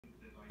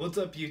What's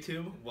up,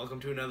 YouTube? Welcome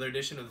to another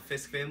edition of the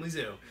Fisk Family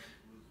Zoo,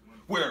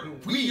 where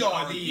we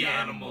are the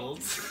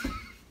animals.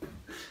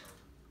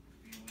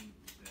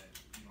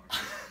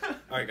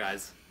 Alright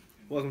guys,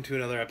 welcome to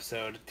another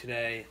episode.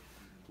 Today,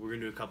 we're going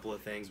to do a couple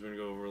of things. We're going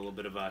to go over a little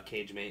bit of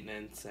cage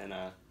maintenance, and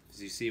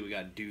as you see, we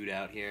got Dude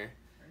out here.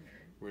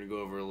 We're going to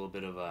go over a little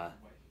bit of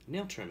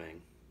nail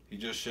trimming. He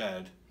just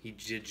shed. He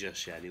did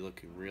just shed. He's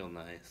looking real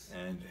nice.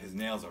 And his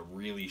nails are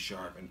really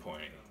sharp and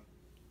pointy.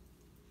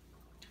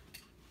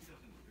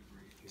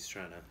 He's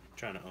trying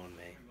to own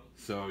me.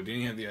 So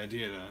Danny had the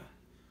idea to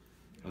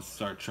let's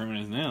start trimming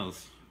his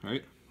nails,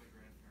 right?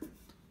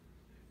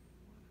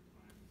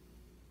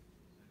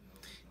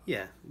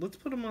 Yeah, let's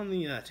put him on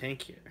the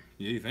tank here.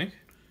 Yeah, you think?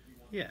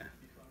 Yeah.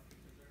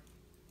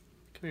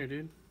 Come here,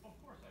 dude.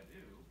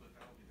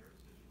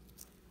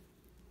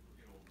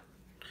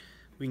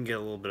 We can get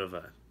a little bit of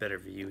a better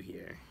view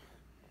here.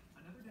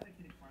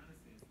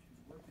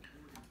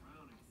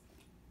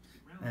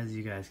 As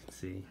you guys can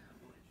see,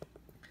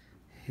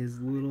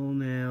 his little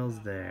nails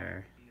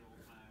there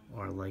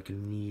are like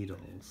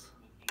needles.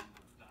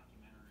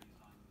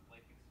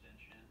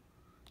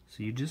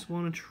 So you just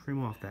want to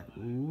trim off that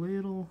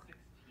little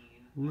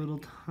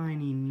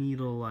tiny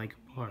needle-like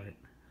part.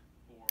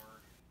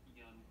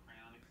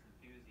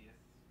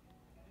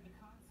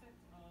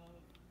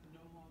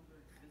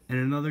 And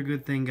another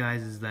good thing,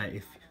 guys, is that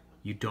if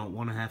you don't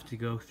want to have to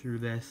go through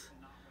this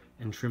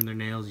and trim their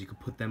nails, you could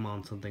put them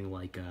on something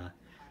like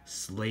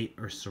slate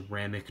or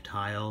ceramic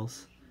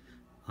tiles.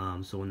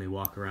 So when they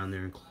walk around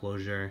their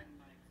enclosure,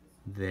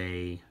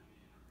 they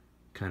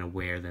kind of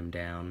wear them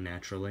down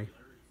naturally.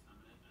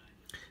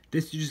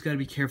 This, you just got to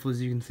be careful.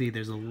 As you can see,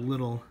 there's a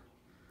little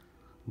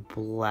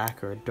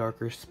black or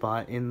darker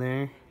spot in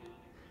there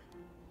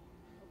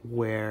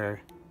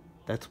where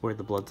that's where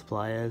the blood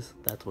supply is.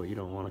 That's what you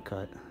don't want to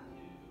cut.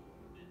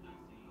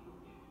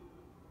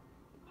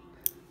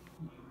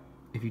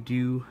 If you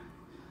do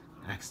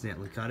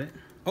accidentally cut it,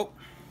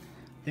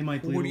 they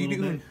might bleed a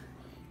little bit.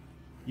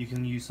 You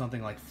can use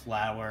something like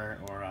flour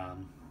or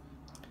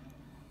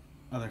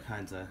other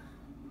kinds of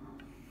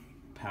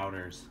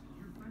powders.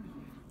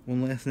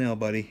 One last nail,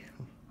 buddy.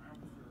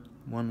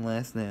 One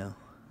last nail.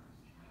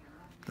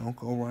 Don't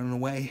go running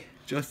away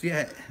just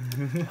yet.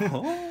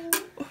 Oh.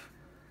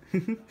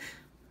 What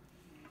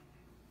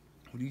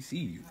do you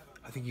see?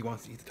 I think he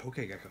wants to eat the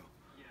tokay gecko.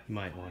 You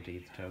might want to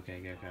eat the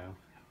tokay gecko.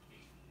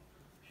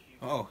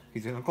 Oh,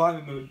 he's in a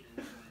climbing mood.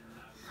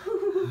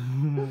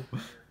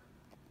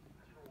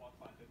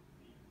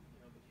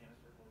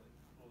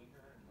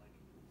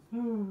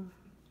 You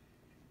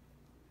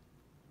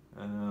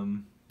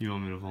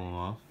want me to pull him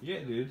off? Yeah,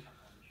 dude.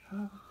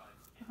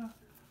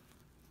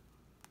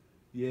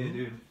 Yeah,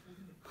 dude.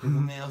 The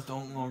nails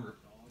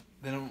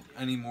they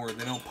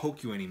don't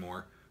poke you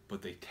anymore,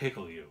 but they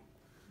tickle you.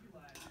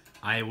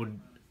 I would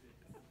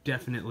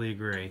definitely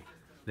agree.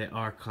 They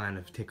are kind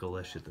of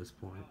ticklish at this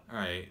point.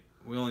 Alright,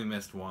 we only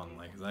missed one.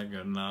 Like, is that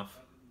good enough?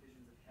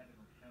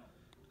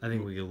 I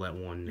think we could let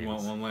one nail. You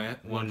want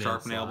one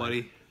sharp nail,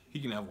 buddy? He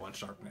can have one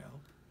sharp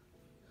nail.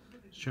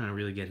 Just trying to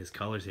really get his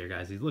colors here,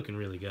 guys. He's looking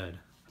really good.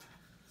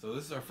 So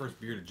this is our first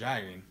bearded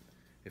dragon.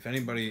 If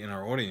anybody in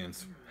our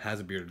audience has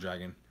a bearded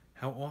dragon,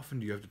 how often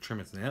do you have to trim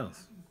its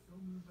nails?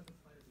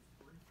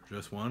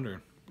 Just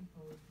wondering.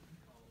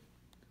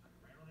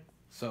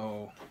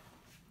 So,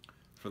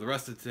 for the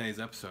rest of today's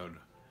episode,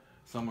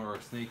 some of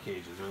our snake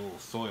cages are a little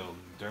soiled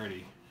and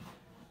dirty.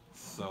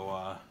 So,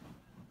 I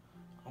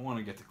want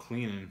to get to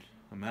cleaning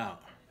them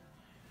out.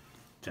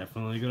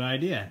 Definitely a good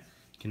idea.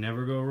 Can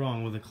never go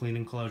wrong with a clean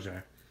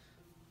enclosure.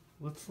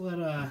 Let's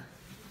let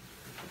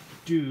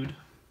Dude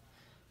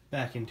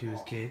back into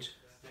his cage.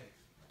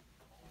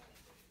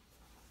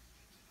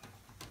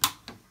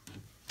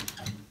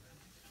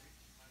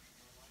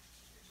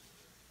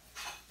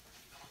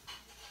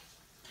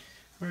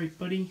 Alright,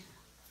 buddy.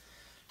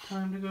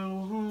 Time to go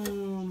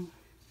home.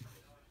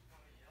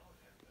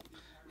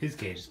 His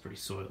cage is pretty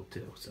soiled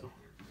too, so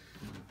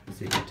let's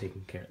see if we're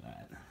taking care of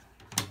that.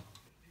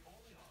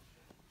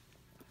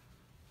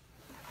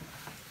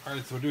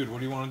 Alright, so dude, what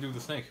do you want to do with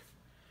the snake?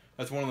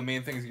 That's one of the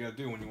main things you gotta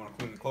do when you want to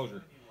clean the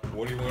enclosure.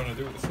 What do you want to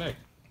do with the snake?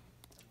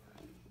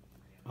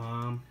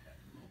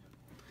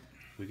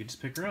 We could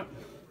just pick her up.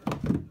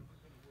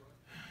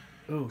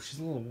 Oh, she's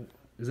a little...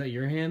 Is that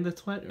your hand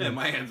that's wet? Or? Yeah,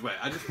 my hand's wet.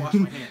 I just wash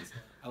my hands.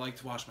 I like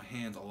to wash my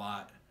hands a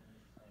lot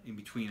in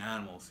between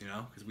animals, you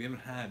know? Because we haven't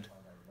had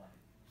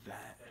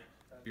that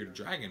bearded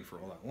dragon for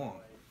all that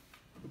long.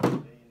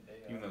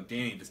 Even though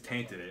Danny just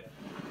tainted it.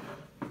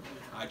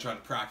 I try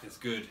to practice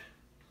good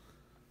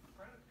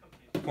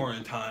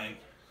quarantine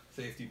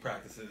safety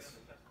practices.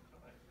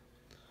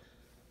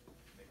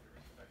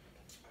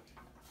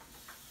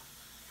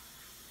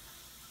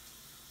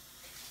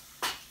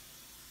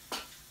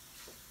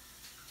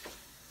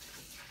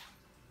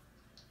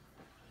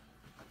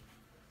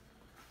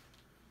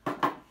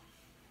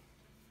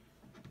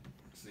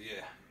 So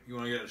yeah, you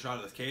want to get a shot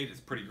of this cage?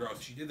 It's pretty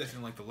gross. She did this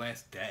in like the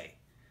last day.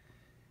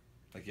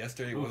 Like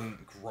yesterday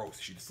wasn't gross.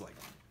 She just like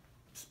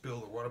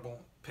spilled the water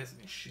bowl, pissing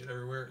and shit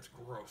everywhere. It's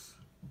gross.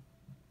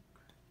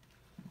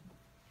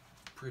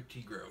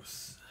 pretty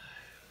gross.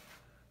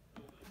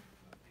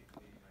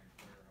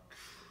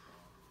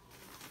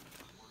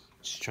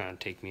 She's trying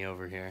to take me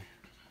over here.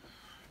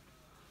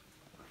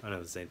 I know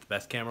this ain't the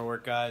best camera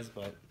work, guys,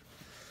 but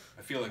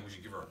I feel like we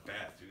should give her a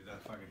bath, dude.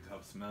 That fucking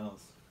tub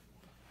smells.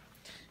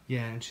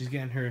 yeah, and she's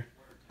getting her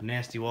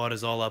nasty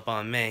waters all up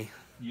on me.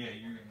 Yeah,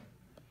 you're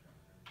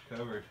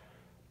covered.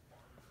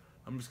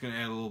 I'm just gonna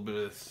add a little bit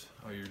of this.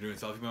 Oh, you're doing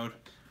selfie mode?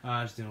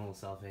 Just doing a little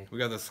selfie. We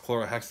got this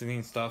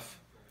chlorhexidine stuff.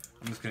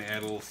 I'm just gonna add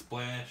a little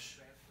splash.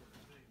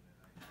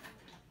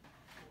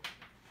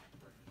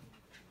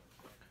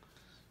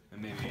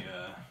 And maybe,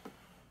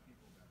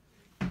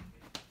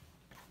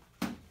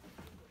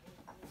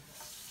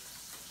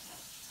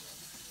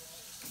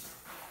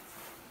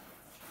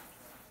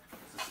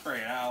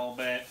 spray it out a little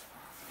bit.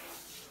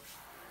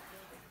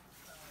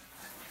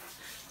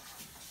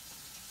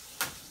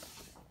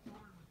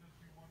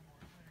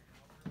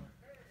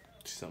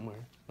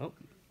 Somewhere. Oh,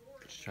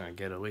 she's trying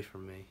to get away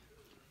from me.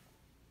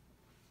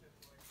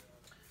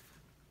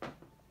 Do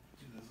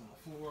this on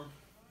the floor.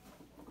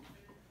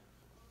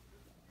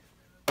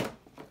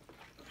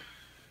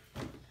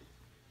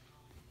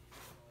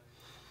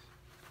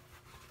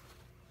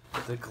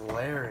 The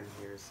glare in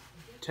here is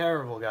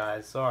terrible,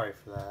 guys. Sorry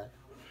for that.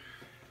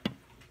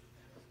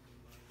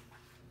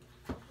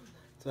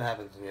 That's what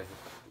happens when you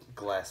have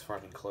glass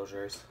front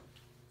enclosures.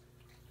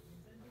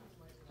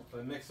 So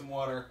I mix some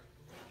water.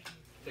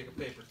 Take a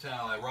paper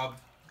towel. I rub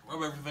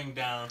everything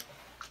down.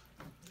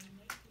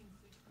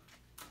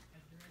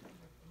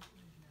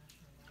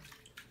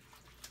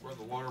 Rub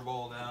the water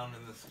bowl down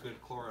in this good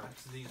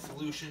chlorhexidine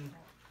solution.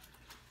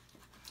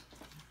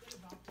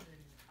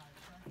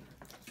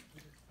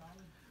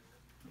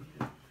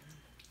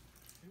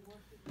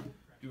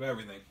 Do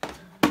everything.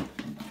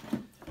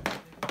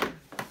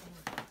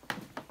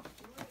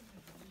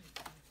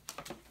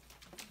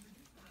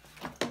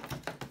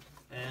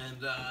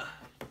 And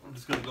I'm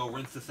just gonna go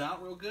rinse this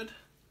out real good.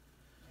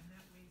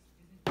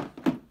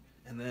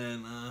 And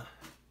then,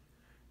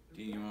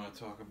 do you want to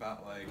talk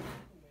about like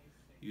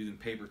using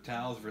paper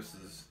towels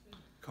versus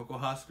cocoa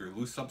husk or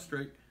loose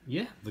substrate?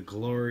 Yeah, the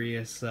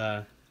glorious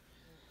life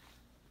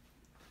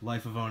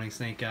of owning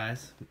snake,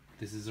 guys.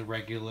 This is a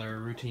regular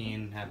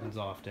routine, happens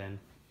often.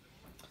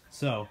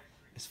 So,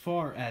 as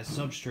far as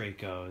substrate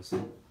goes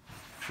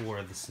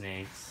for the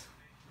snakes,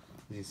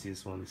 as you see,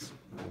 this one's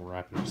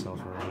wrapping herself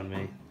around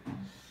me.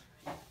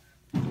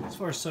 As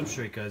far as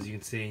substrate goes, you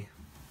can see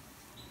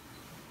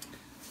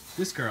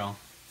this girl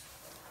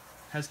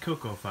has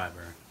cocoa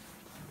fiber.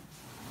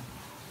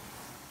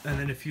 And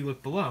then if you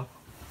look below,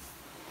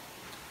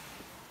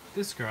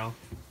 this girl,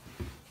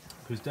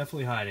 who's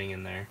definitely hiding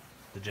in there,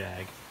 the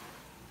jag,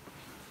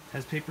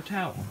 has paper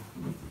towel.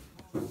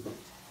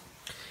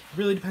 It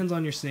really depends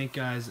on your snake,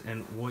 guys,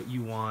 and what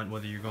you want,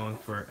 whether you're going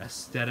for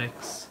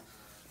aesthetics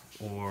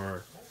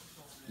or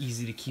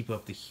easy to keep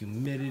up the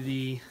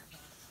humidity.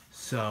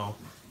 So,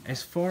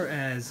 as far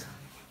as,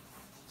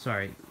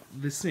 sorry,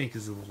 this snake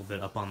is a little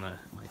bit up on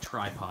my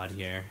tripod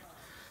here.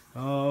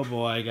 Oh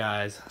boy,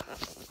 guys.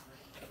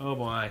 Oh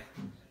boy.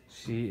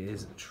 She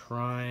is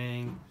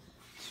trying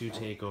to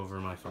take over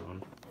my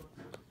phone.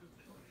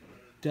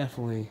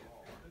 Definitely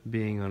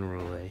being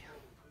unruly.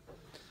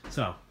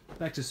 So,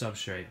 back to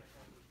substrate.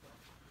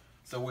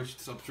 So which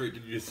substrate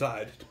did you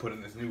decide to put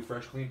in this new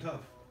fresh clean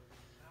tub?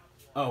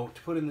 Oh,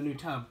 to put in the new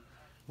tub.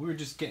 We were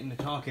just getting to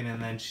talking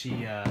and then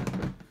she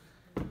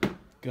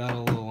got a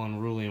little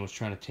unruly and was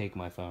trying to take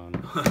my phone.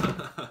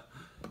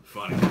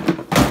 Funny.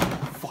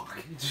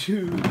 Fuck.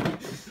 Dude.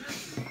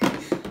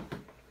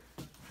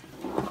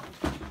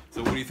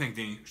 So what do you think,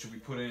 Danny? Should we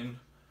put in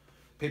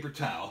paper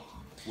towel,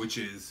 which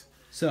is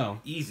So,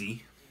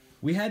 easy?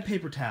 we had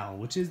paper towel,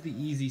 which is the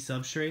easy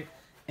substrate,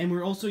 and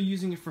we're also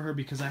using it for her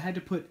because I had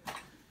to put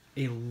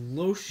a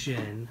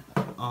lotion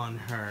on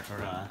her, or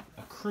a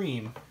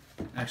cream.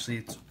 Actually,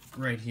 it's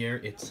right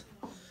here. It's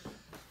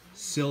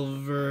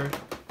silver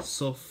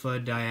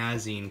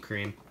sulfadiazine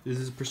cream. This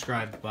is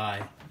prescribed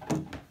by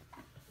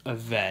a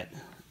vet.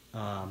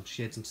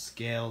 She had some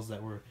scales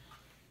that were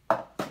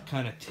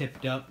kind of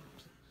tipped up,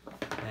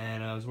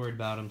 and I was worried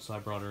about them, so I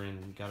brought her in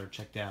and got her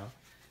checked out.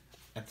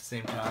 At the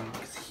same time,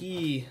 because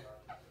he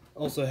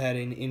also had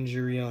an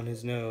injury on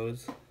his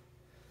nose.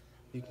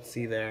 You can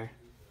see there.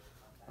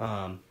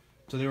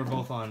 So they were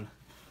both on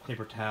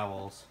paper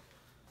towels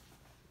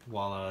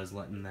while I was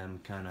letting them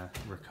kind of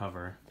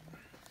recover.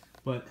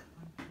 But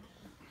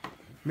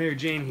Mary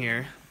Jane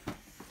here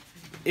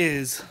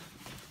is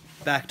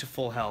back to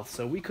full health,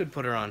 so we could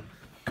put her on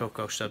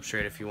cocoa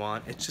substrate if you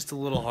want. It's just a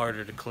little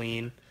harder to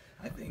clean.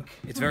 I think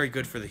It's very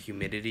good for the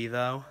humidity,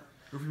 though.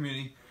 for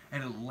humidity,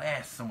 and it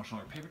lasts so much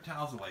longer. Paper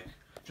towels are like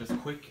just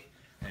quick,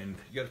 and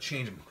you gotta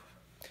change them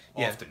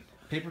often.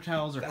 Yeah, paper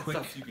towels are That quick.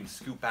 stuff you can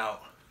scoop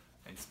out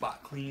and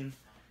spot clean,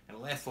 and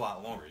it lasts a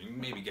lot longer. You can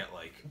maybe get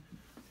like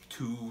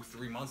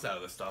 2-3 months out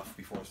of this stuff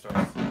before it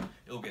starts.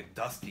 It'll get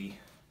dusty,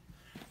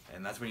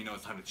 and that's when you know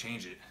it's time to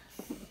change it.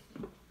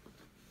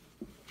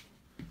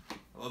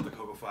 I love the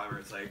cocoa fiber.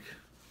 It's like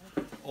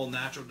all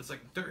natural, just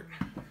like dirt.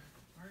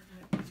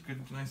 It's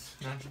good, nice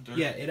natural dirt.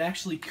 Yeah, it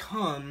actually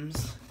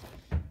comes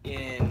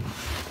in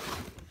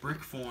brick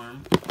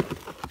form.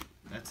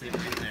 That's it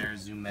right there.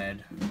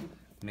 Zoomed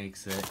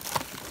makes it.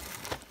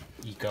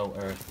 Eco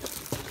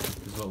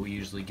Earth is what we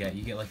usually get.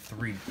 You get like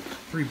three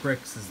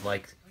bricks is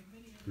like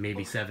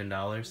maybe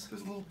 $7. There's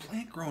a little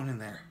plant growing in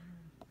there.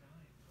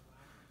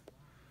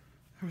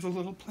 There's a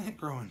little plant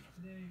growing.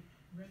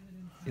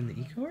 In the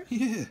Eco Earth?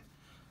 Yeah.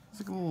 It's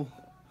like a little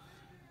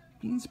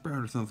bean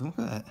sprout or something. Look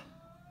at that.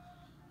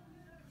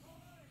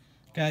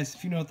 Guys,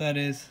 if you know what that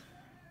is,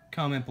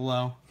 comment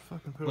below.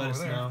 Fucking put it Let over us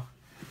there. know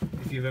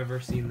if you've ever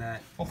seen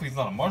that Hopefully it's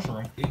not a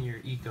mushroom. in your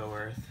Eco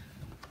Earth.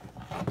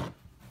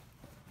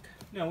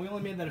 No, we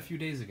only made that a few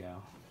days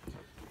ago.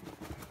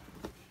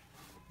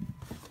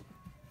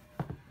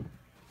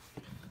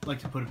 Like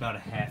to put about a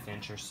 ½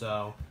 inch or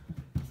so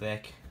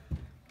thick,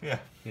 Yeah.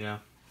 you know.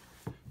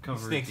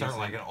 Cover Snakes aren't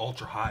like an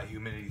ultra high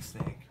humidity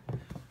snake.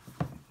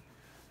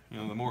 You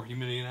know, the more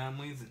humidity an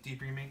animal leaves, the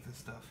deeper you make this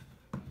stuff.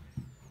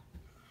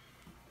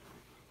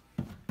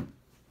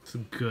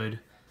 Some good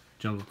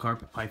jungle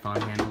carpet python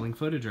handling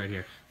footage right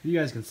here. You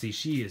guys can see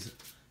she is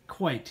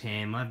quite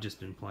tame. I've just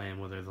been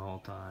playing with her the whole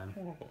time.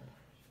 Hold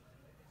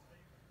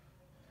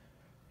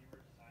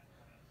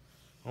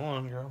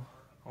on, girl.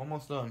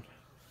 Almost done.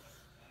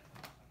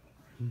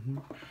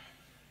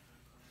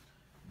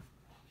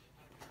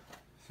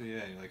 So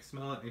yeah, you like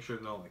smell it, make sure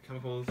there's no like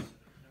chemicals.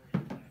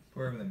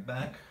 Pour everything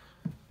back.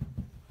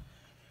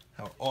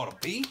 How it ought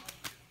to be.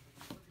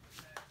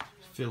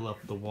 Fill up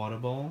the water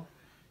bowl.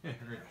 Yeah,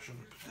 here, I should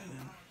put that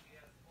in.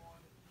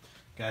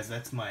 Guys,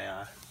 that's my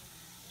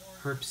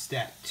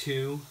Herpstat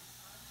 2.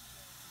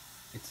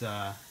 It's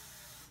a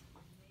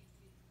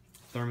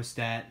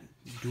thermostat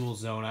dual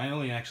zone. I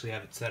only actually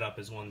have it set up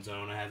as one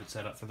zone. I have it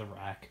set up for the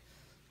rack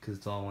because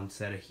it's all one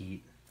set of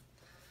heat.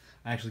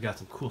 I actually got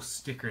some cool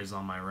stickers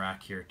on my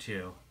rack here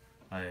too.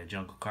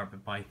 Jungle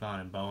Carpet Python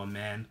and Boa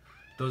Man.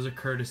 Those are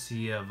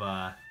courtesy of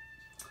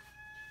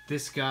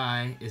this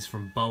guy is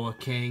from Boa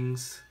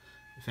Kings.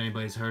 If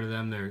anybody's heard of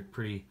them, they're a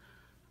pretty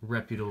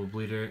reputable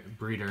breeder.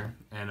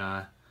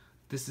 And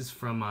this is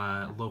from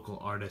local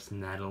artist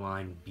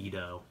Nataline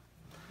Beto.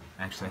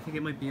 Actually, I think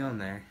it might be on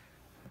there.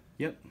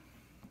 Yep.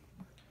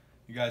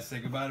 You guys say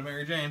goodbye to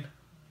Mary Jane.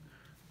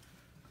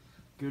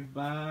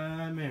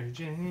 Goodbye, Mary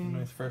Jane.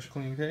 Nice, fresh,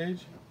 clean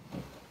cage.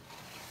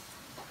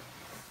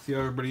 See how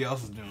everybody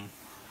else is doing.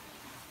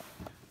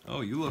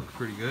 Oh, you look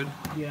pretty good.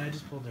 Yeah, I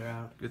just pulled her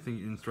out. Good thing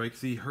you didn't strike.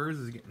 See, hers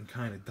is getting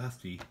kind of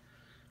dusty.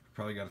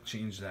 Probably got to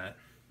change that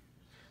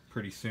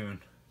pretty soon.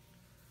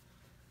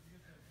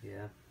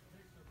 Yeah.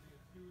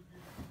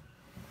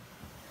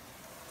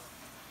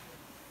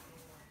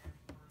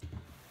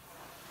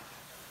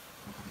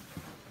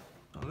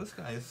 Oh, this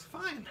guy is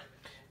fine.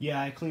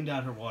 Yeah, I cleaned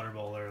out her water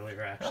bowl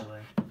earlier,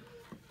 actually.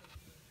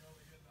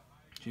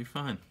 She's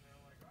fine.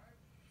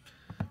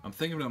 I'm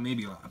thinking about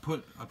maybe I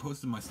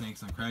posted my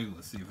snakes on Craigslist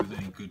to see if there's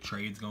any good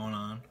trades going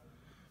on.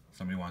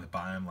 Somebody wanted to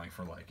buy them like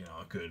for like, you know,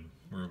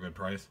 a real good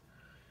price.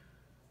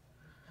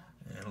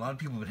 And a lot of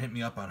people would hit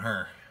me up on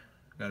her.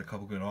 Got a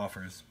couple good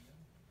offers.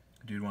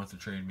 A dude wants to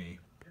trade me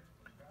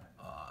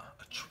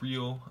a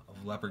trio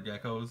of leopard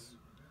geckos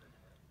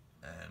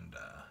and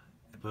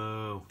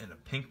Boo. a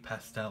pink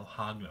pastel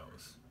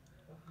hognose.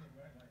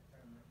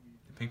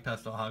 The pink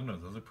pastel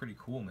hognose, those are pretty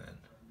cool, man.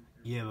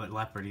 Yeah, but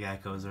leopard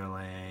geckos are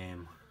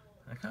lame.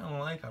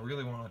 I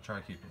really want to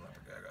try keeping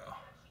leopard gecko.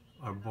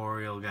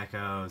 Arboreal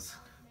geckos.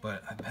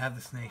 But I've had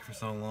the snake for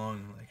so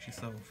long, like she's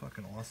so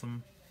fucking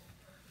awesome.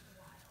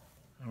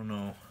 I don't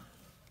know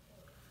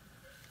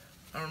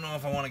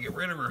if I want to get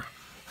rid of her.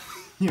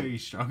 Are you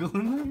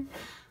struggling with her?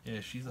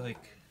 Yeah, she's like...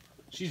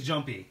 She's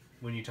jumpy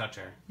when you touch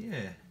her.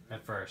 Yeah.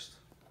 At first.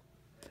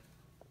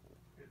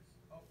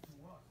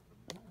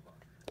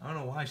 I don't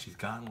know why she's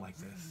gotten like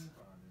this.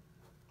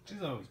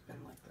 She's always been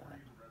like that.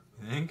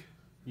 You think?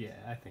 Yeah,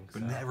 I think so.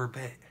 But never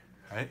bit,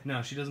 right?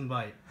 No, she doesn't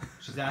bite.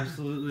 She's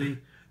absolutely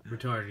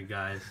retarded,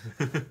 guys.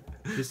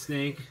 This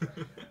snake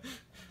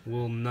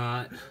will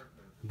not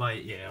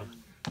bite you.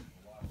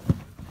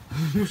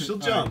 She'll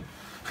jump.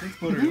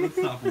 Let's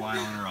stop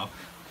wiling her up.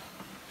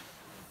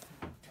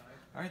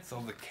 Alright,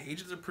 so the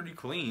cages are pretty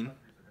clean.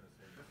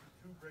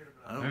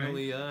 I don't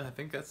really, I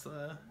think that's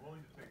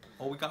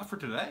all we got for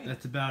today.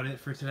 That's about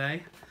it for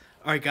today.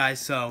 Alright guys,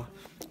 so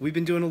we've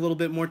been doing a little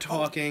bit more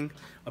talking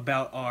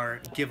about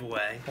our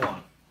giveaway.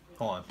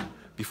 Hold on.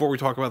 Before we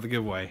talk about the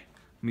giveaway,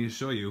 let me just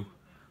show you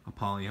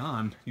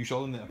Apollyon. You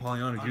showed him that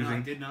Apollyon is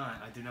using. No,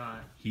 I did not.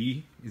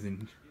 He is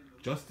in,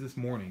 just this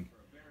morning,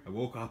 I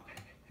woke up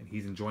and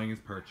he's enjoying his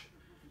perch.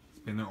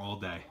 He's been there all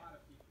day.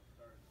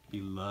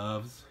 He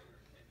loves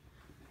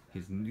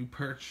his new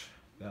perch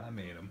that I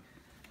made him.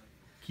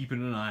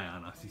 Keeping an eye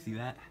on us. You see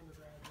that?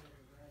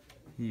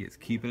 He is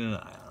keeping an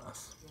eye on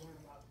us.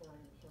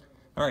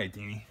 Alright,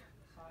 Deanie.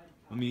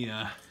 Let me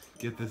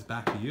get this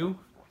back to you.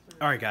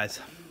 Alright guys,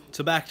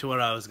 so back to what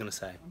I was going to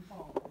say.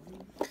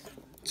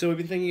 So we've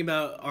been thinking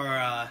about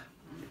our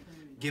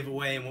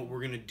giveaway and what we're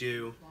going to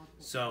do.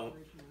 So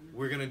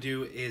we're going to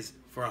do is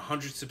for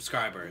 100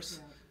 subscribers,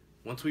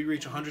 once we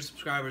reach 100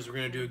 subscribers, we're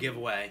going to do a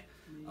giveaway.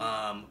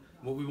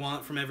 What we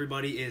want from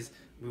everybody is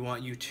we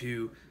want you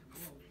to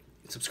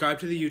subscribe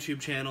to the YouTube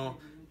channel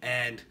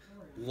and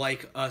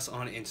like us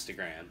on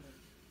Instagram.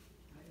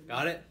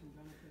 Got it?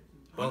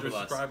 Both 100 of us.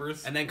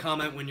 subscribers. And then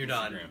comment when you're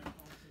done. Instagram.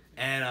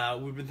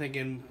 And we've been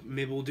thinking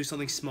maybe we'll do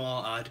something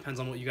small. It depends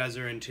on what you guys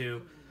are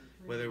into.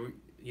 Whether,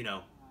 you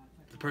know,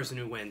 the person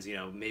who wins, you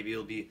know, maybe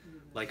it'll be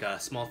like a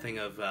small thing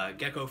of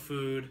gecko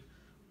food,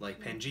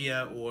 like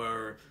Pangea,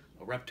 or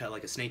a reptile,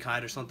 like a snake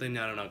hide or something.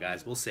 I don't know,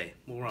 guys. We'll see.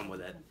 We'll run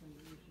with it.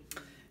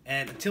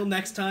 And until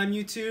next time,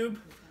 YouTube,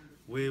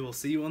 we will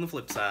see you on the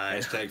flip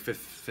side. Hashtag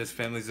Fisk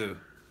Family Zoo.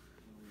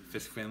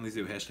 Fisk Family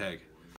Zoo, hashtag.